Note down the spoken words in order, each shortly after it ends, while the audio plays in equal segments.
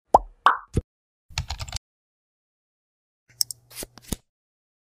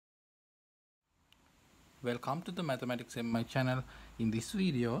Welcome to the Mathematics in my channel. In this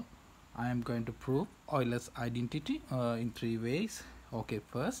video I am going to prove Euler's identity in three ways. Okay,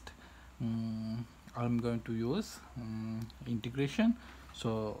 first I'm going to use integration.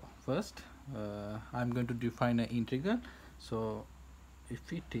 So first I'm going to define an integral. So if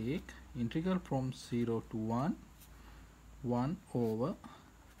we take integral from 0 to 1 over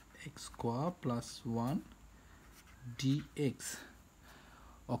x square plus 1 dx.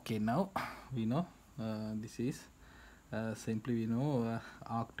 Okay, now we know this is simply we know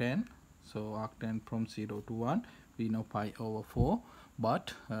arctan. So arctan from 0 to 1 we know pi over 4,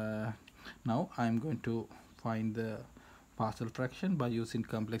 but now I'm going to find the partial fraction by using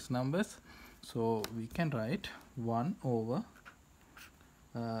complex numbers. So we can write 1 over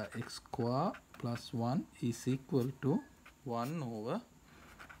x square plus 1 is equal to 1 over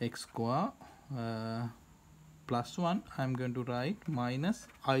x square plus 1. I'm going to write minus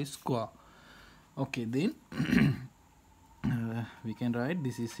I square. Okay, then we can write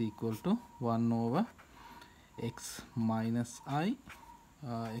this is equal to 1 over x minus I,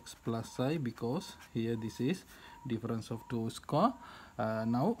 x plus I, because here this is difference of 2 square.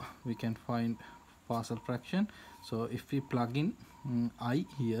 Now we can find partial fraction. So if we plug in I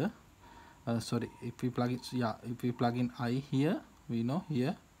here, if we plug in I here, we know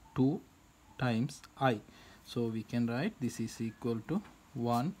here 2 times I. So we can write this is equal to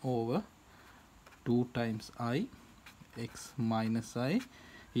 1 over 2 times I x minus I.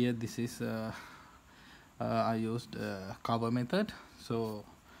 Here this is I used cover method. So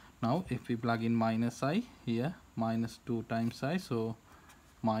now if we plug in minus I here, minus 2 times I, so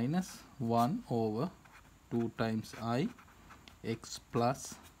minus 1 over 2 times I x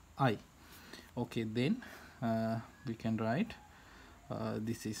plus I. Okay, then we can write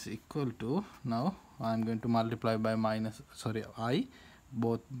this is equal to, now I'm going to multiply by I,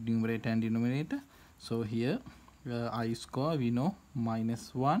 both numerator and denominator. So here I square we know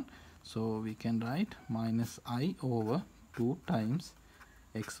minus 1, so we can write minus I over 2 times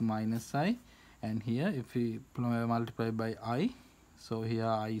x minus I, and here if we multiply by I, so here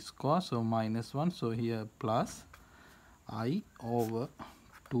I square, so minus 1, so here plus I over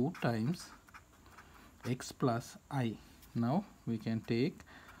 2 times x plus I. Now we can take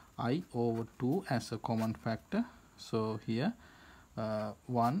I over 2 as a common factor, so here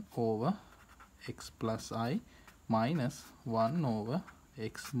 1 over x plus I minus 1 over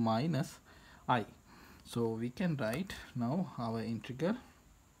x minus I. So we can write now our integral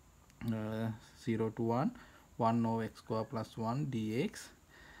 0 to 1 over x square plus 1 dx,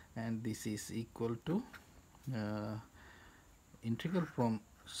 and this is equal to integral from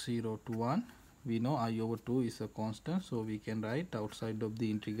 0 to 1. We know I over 2 is a constant, so we can write outside of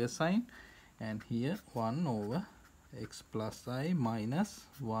the integral sign, and here 1 over x plus I minus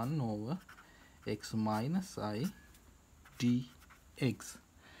 1 over x minus I dx.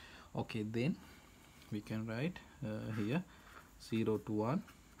 Okay, then we can write here 0 to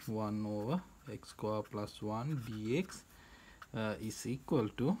 1 over x square plus 1 dx is equal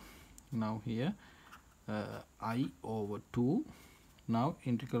to, now here I over 2. Now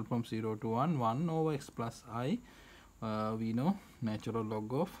integral from 0 to 1 over x plus I, we know natural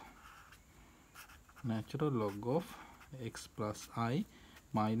log of x plus I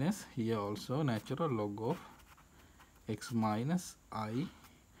minus here also natural log of x minus I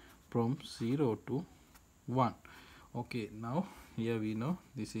from 0 to 1. Okay, now here we know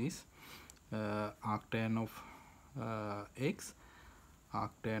this is arctan of x,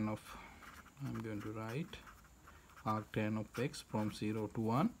 arctan of, I'm going to write arctan of x from 0 to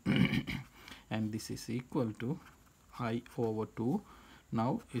 1 and this is equal to I over 2.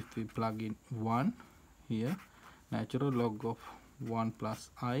 Now if we plug in 1 here, natural log of 1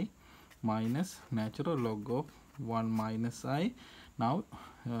 plus I minus natural log of 1 minus I. Now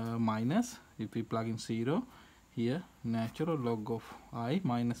minus, if we plug in 0 here, natural log of I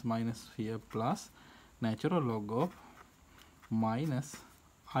minus here plus natural log of minus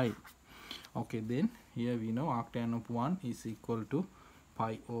I. Okay, then here we know arctan of 1 is equal to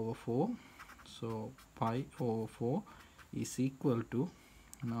pi over 4. So pi over 4 is equal to,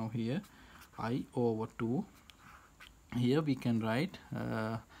 now here I over 2. Here we can write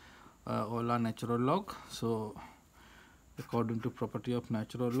Euler natural log. So according to property of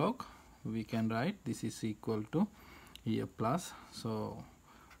natural log, we can write this is equal to here plus, so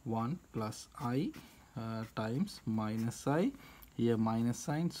 1 plus I times minus I, here minus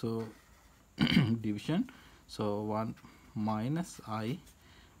sign, so division, so 1 minus I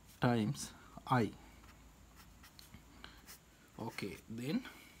times I. Okay, then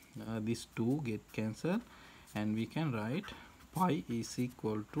these 2 get cancelled, and we can write pi is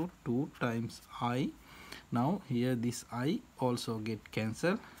equal to 2 times I Now here this I also get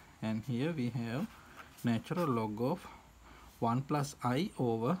cancelled, and here we have natural log of 1 plus I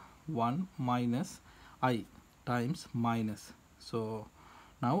over 1 minus I times minus. So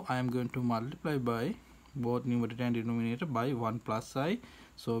now I am going to multiply by both numerator and denominator by 1 plus I.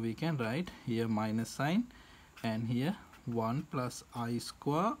 So we can write here minus sign, and here 1 plus I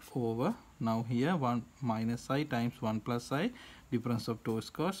square over, now here 1 minus I times 1 plus I, difference of 2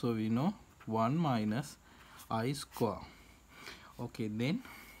 square, so we know 1 minus I square. Okay, then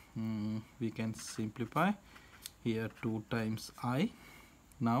we can simplify here 2 times I.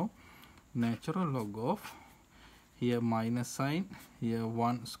 Now natural log of here minus sign, here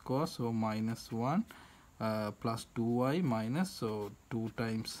 1 square, so minus 1 plus 2I minus, so 2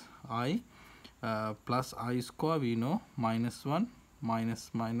 times I plus I square, we know minus 1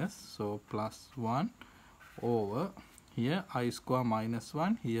 minus minus, so plus 1 over here I square minus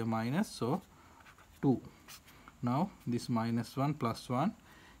 1, here minus, so 2. Now this minus 1 plus 1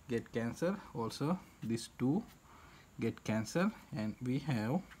 get cancelled, also this 2 get cancelled, and we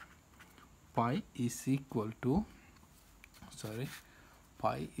have pi is equal to,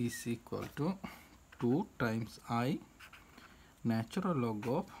 pi is equal to 2 times I natural log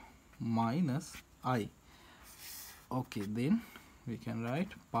of minus I. Okay, then we can write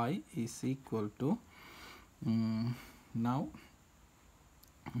pi is equal to, now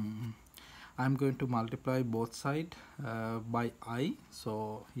I'm going to multiply both sides by I.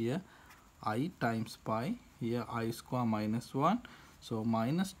 So here I times pi, here I square minus 1, so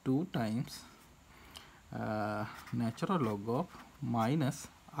minus 2 times natural log of minus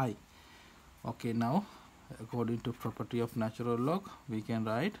I. Okay, now according to property of natural log, we can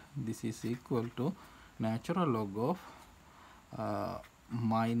write this is equal to natural log of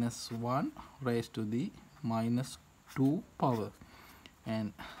minus 1 raised to the minus 2 power,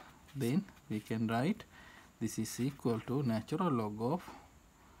 and then we can write this is equal to natural log of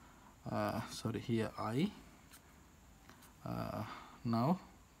here I now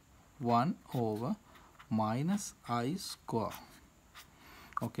 1 over minus I square.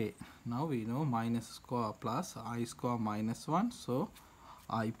 Okay, now we know minus square plus I square minus 1, so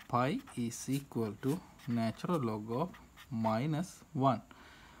I pi is equal to natural log of minus 1.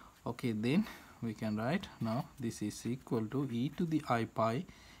 Okay, then we can write now this is equal to e to the I pi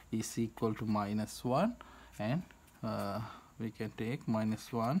is equal to minus 1, and we can take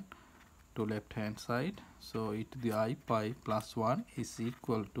minus 1 to left hand side, so e to the I pi plus 1 is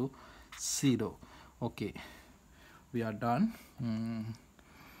equal to 0. Okay, we are done.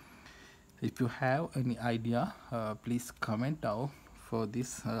 If you have any idea, please comment down for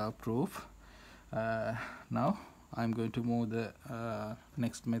this proof. Now I'm going to move the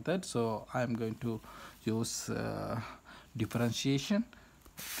next method, so I'm going to use differentiation.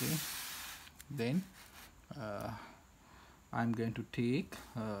 Okay, then I'm going to take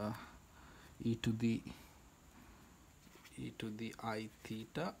e to the I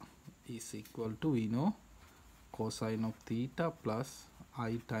theta is equal to, we know, cosine of theta plus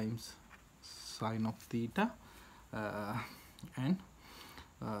I times sine of theta, and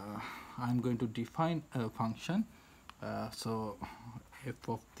I'm going to define a function. So f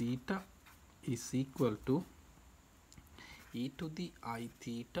of theta is equal to e to the I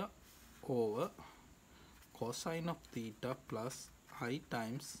theta over cosine of theta plus I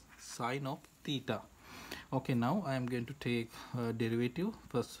times sine of theta. Okay, now I am going to take derivative,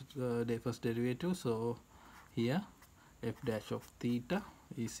 first derivative. So here f dash of theta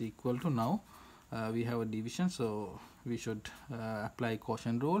is equal to, now we have a division, so we should apply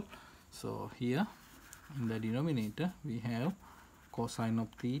quotient rule. So here in the denominator we have cosine of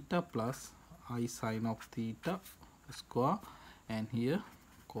theta plus I sine of theta square, and here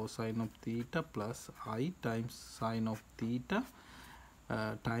cosine of theta plus I times sine of theta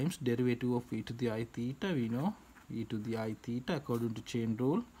times derivative of e to the I theta, we know e to the I theta according to chain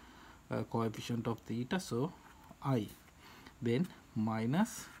rule, coefficient of theta, so I, then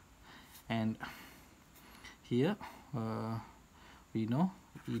minus, and here we know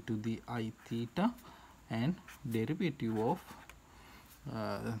e to the I theta and derivative of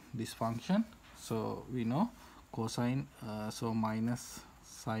this function, so we know cosine, so minus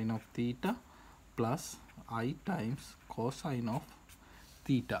sine of theta plus I times cosine of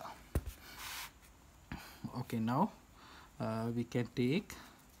theta. Okay, now we can take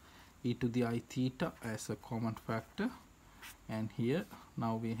e to the I theta as a common factor, and here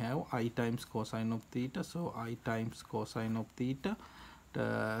now we have I times cosine of theta, so I times cosine of theta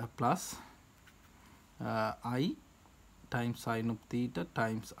plus I times sine of theta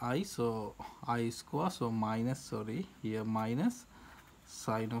times I, so I square, so minus, here minus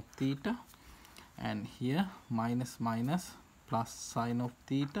sine of theta, and here minus minus plus sine of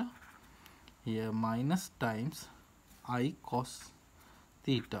theta, here minus times I cos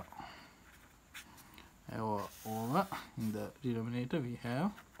theta, over in the denominator we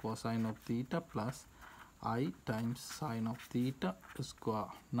have cosine of theta plus I times sine of theta square.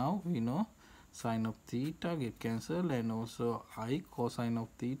 Now we know sine of theta get cancelled, and also I cosine of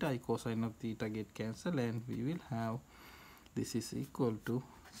theta get cancelled, and we will have this is equal to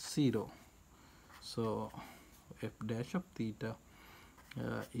 0. So f dash of theta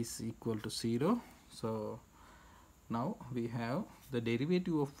is equal to 0. So now we have the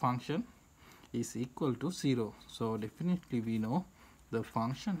derivative of function is equal to 0. So definitely we know the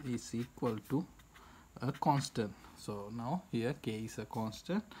function is equal to a constant. So now here k is a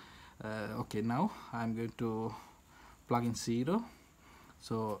constant. Okay, now I'm going to plug in 0.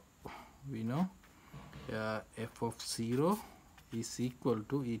 So we know f of 0 is equal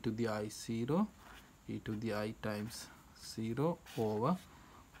to e to the I 0, e to the I times 0 over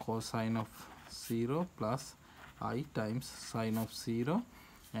cosine of 0 plus I times sine of 0,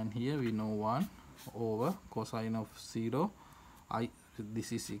 and here we know 1 over cosine of 0,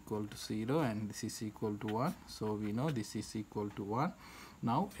 this is equal to 0 and this is equal to 1, so we know this is equal to 1.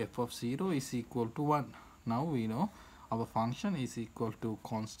 Now f of 0 is equal to 1. Now we know our function is equal to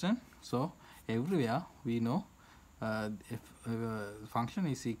constant, so everywhere we know function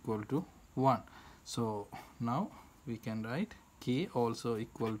is equal to 1. So now we can write k also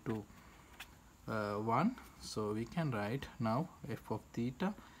equal to 1, so we can write now f of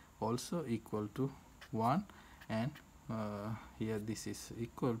theta also equal to 1, and here this is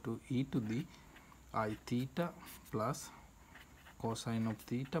equal to e to the I theta plus cosine of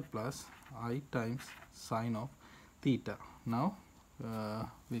theta plus I times sine of theta. Now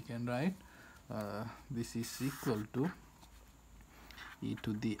we can write this is equal to e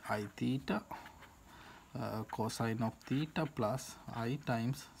to the I theta cosine of theta plus I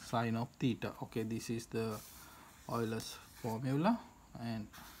times sine of theta. Okay, this is the Euler's formula, and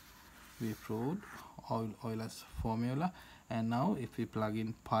we proved Euler's formula. And now if we plug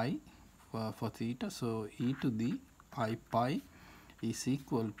in pi for theta, so e to the I pi is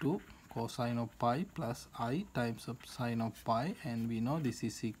equal to cosine of pi plus I times of sine of pi, and we know this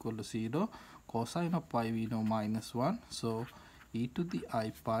is equal to 0. Cosine of pi we know minus 1, so e to the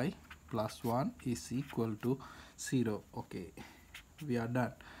I pi plus 1 is equal to 0. Okay, we are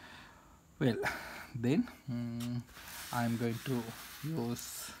done. Well, then I am going to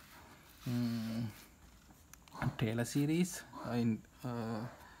use Taylor series in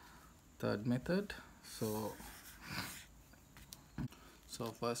third method. So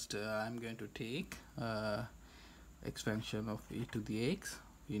first I am going to take expansion of e to the x.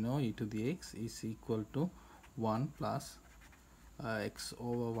 We know e to the x is equal to 1 plus x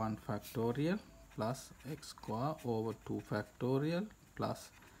over 1 factorial plus x square over 2 factorial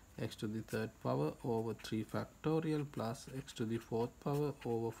plus x to the third power over 3 factorial plus x to the fourth power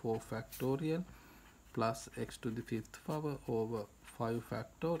over 4 factorial plus x to the fifth power over 5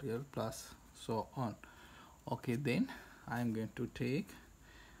 factorial plus so on. Okay, then I am going to take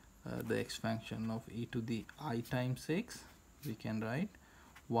the expansion of e to the I times x. We can write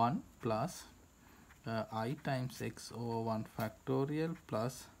 1 plus I times x over 1 factorial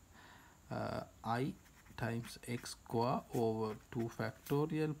plus I times x square over 2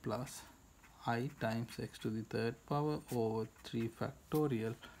 factorial plus I times x to the third power over 3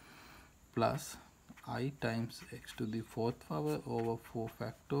 factorial plus I times x to the fourth power over 4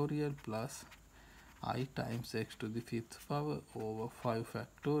 factorial plus I times x to the fifth power over 5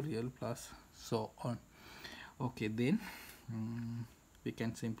 factorial plus so on. Okay, then we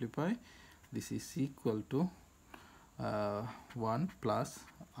can simplify. This is equal to 1 plus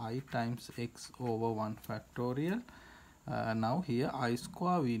I times x over 1 factorial. Now here I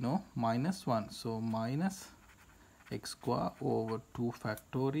square we know minus 1, so minus x square over 2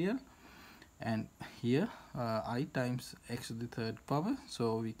 factorial, and here I times x to the third power,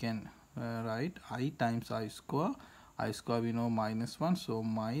 so we can write I times I square we know minus 1, so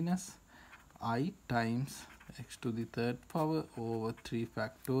minus I times x to the third power over 3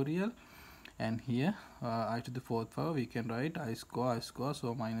 factorial, and here I to the fourth power we can write I square,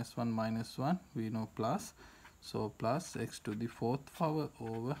 so minus 1 we know plus, so plus x to the fourth power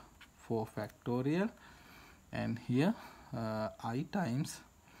over 4 factorial, and here I times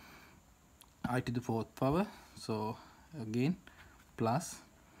I to the fourth power, so again plus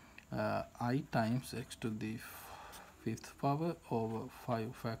I times x to the fifth power over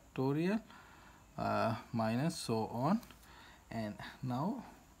 5 factorial minus so on. And now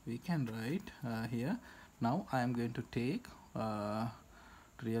we can write here, now I am going to take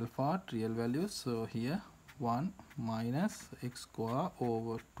real values. So here 1 minus x square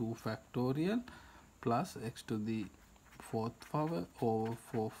over 2 factorial plus x to the 4th power over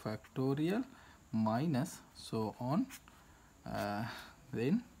 4 factorial minus so on,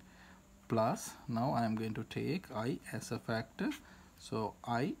 then plus, now I am going to take I as a factor, so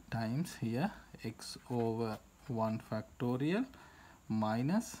I times here x over 1 factorial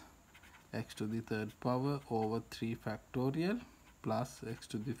minus x to the 3rd power over 3 factorial plus x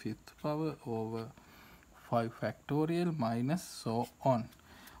to the 5th power over 5 factorial minus so on.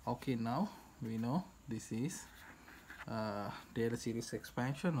 Okay, now we know this is Taylor series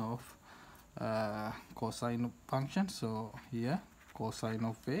expansion of cosine function. So here cosine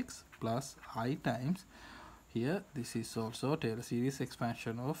of x plus I times, here this is also Taylor series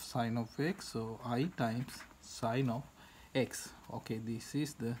expansion of sine of x, so I times sine of x. Okay, this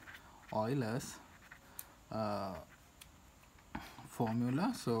is the Euler's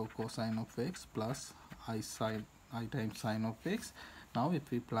formula. So cosine of x plus I times sine of x. Now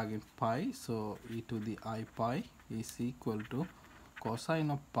if we plug in pi, so e to the I pi is equal to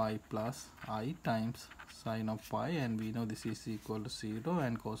cosine of pi plus I times sine of pi, and we know this is equal to 0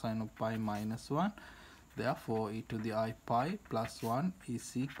 and cosine of pi minus 1. Therefore e to the I pi plus 1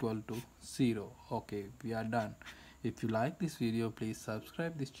 is equal to 0. Okay, we are done. If you like this video, please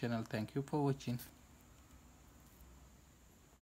subscribe this channel. Thank you for watching.